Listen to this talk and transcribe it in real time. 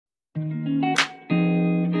Alright,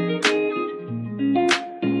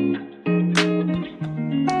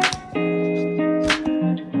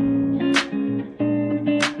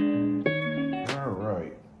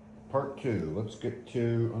 part two. Let's get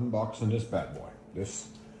to unboxing this bad boy. This,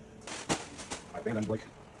 I think I'm breaking.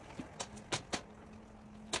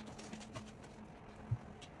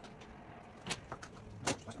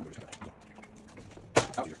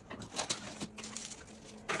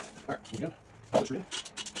 Alright, here we go. Let's read it.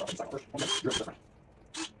 Start inside first. Okay, you're different.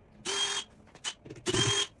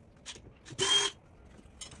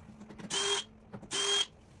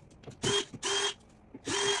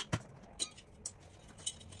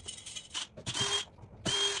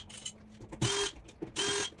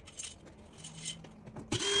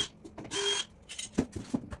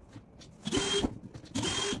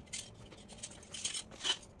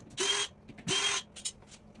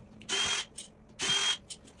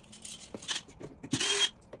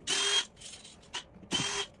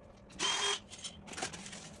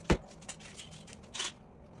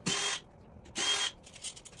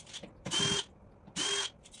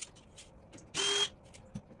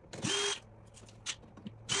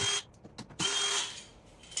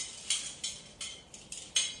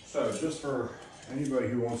 So just for anybody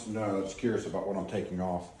who wants to know, that's curious about what I'm taking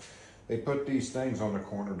off, they put these things on the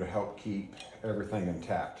corner to help keep everything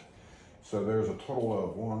intact. So there's a total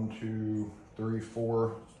of 1, 2, 3,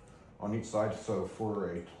 4 on each side. So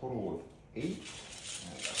for a total of 8. And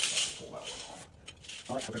I'll pull that one off.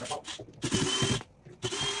 All right, okay, that's all.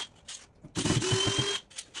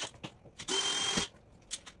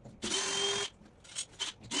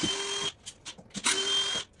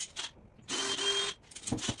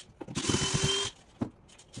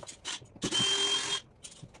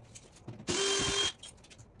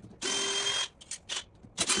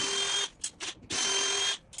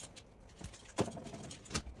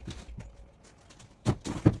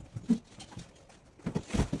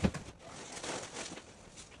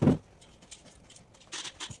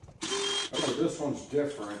 This one's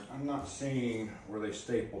different. I'm not seeing where they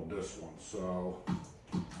stapled this one. So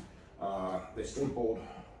they stapled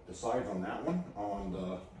the sides on that one on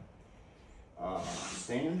the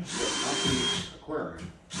stand, but not the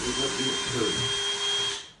aquarium. These are the screws.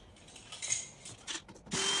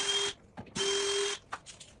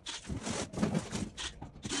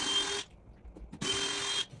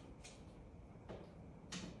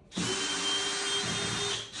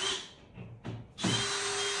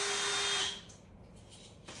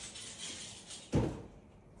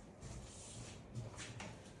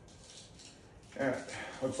 Yeah,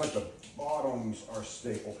 looks like the bottoms are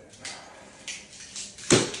stapled in.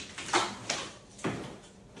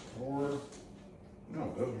 Or,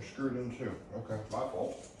 no, those are screwed in too. Okay, my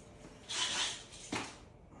fault.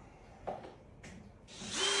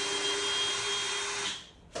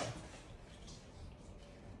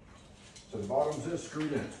 So the bottoms is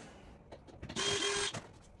screwed in.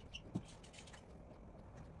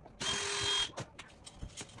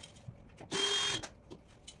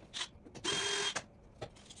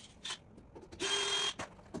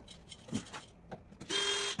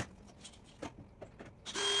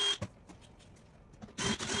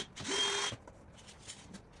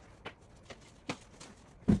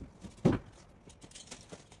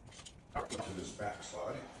 To this back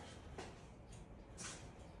side.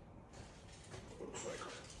 Looks like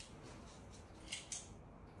are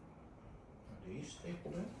these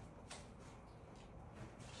stapled in?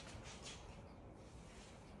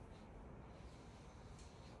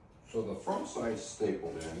 So the front side's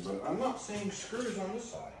stapled in, but I'm not seeing screws on this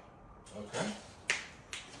side. Okay.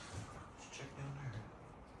 Let's check down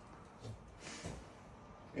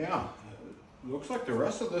there. Yeah. Looks like the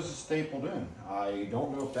rest of this is stapled in. I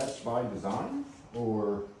don't know if that's by design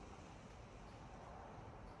or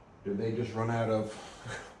did they just run out of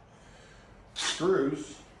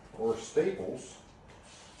screws or staples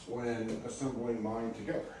when assembling mine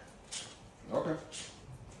together. Okay.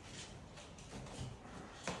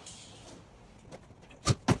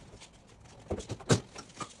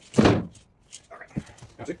 Okay.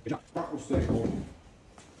 That's it. Good job. Front was stapled.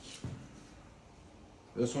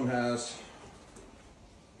 This one has,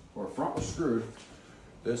 or front was screwed.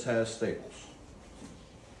 This has staples.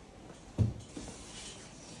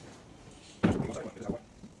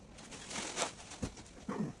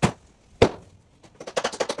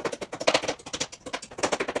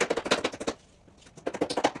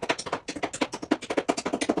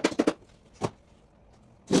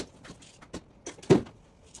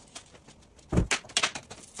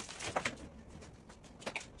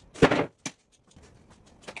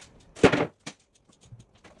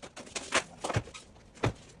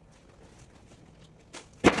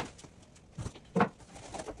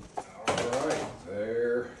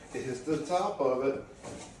 the top of it.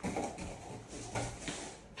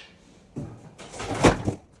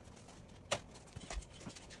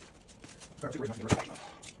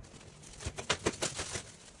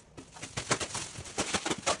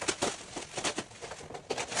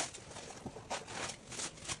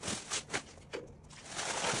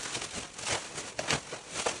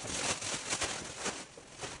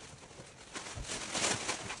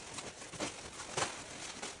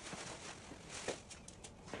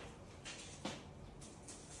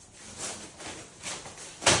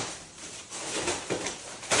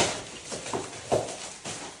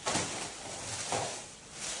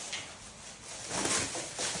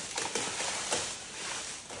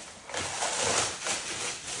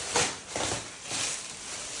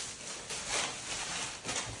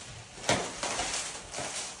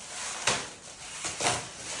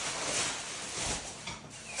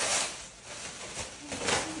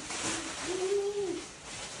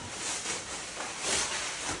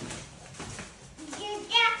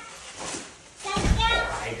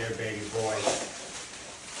 Baby boy.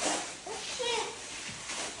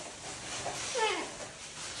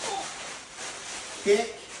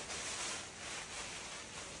 Kick.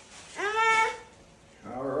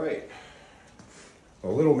 All right. The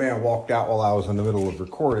little man walked out while I was in the middle of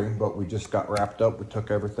recording, but we just got wrapped up. We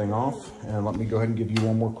took everything off, and let me go ahead and give you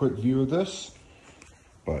one more quick view of this.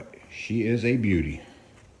 But she is a beauty.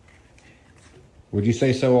 Would you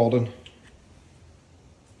say so, Alden?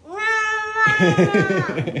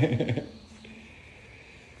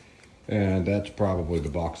 And that's probably the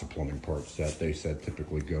box of plumbing parts that they said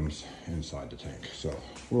typically comes inside the tank. So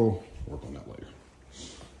we'll work on that later.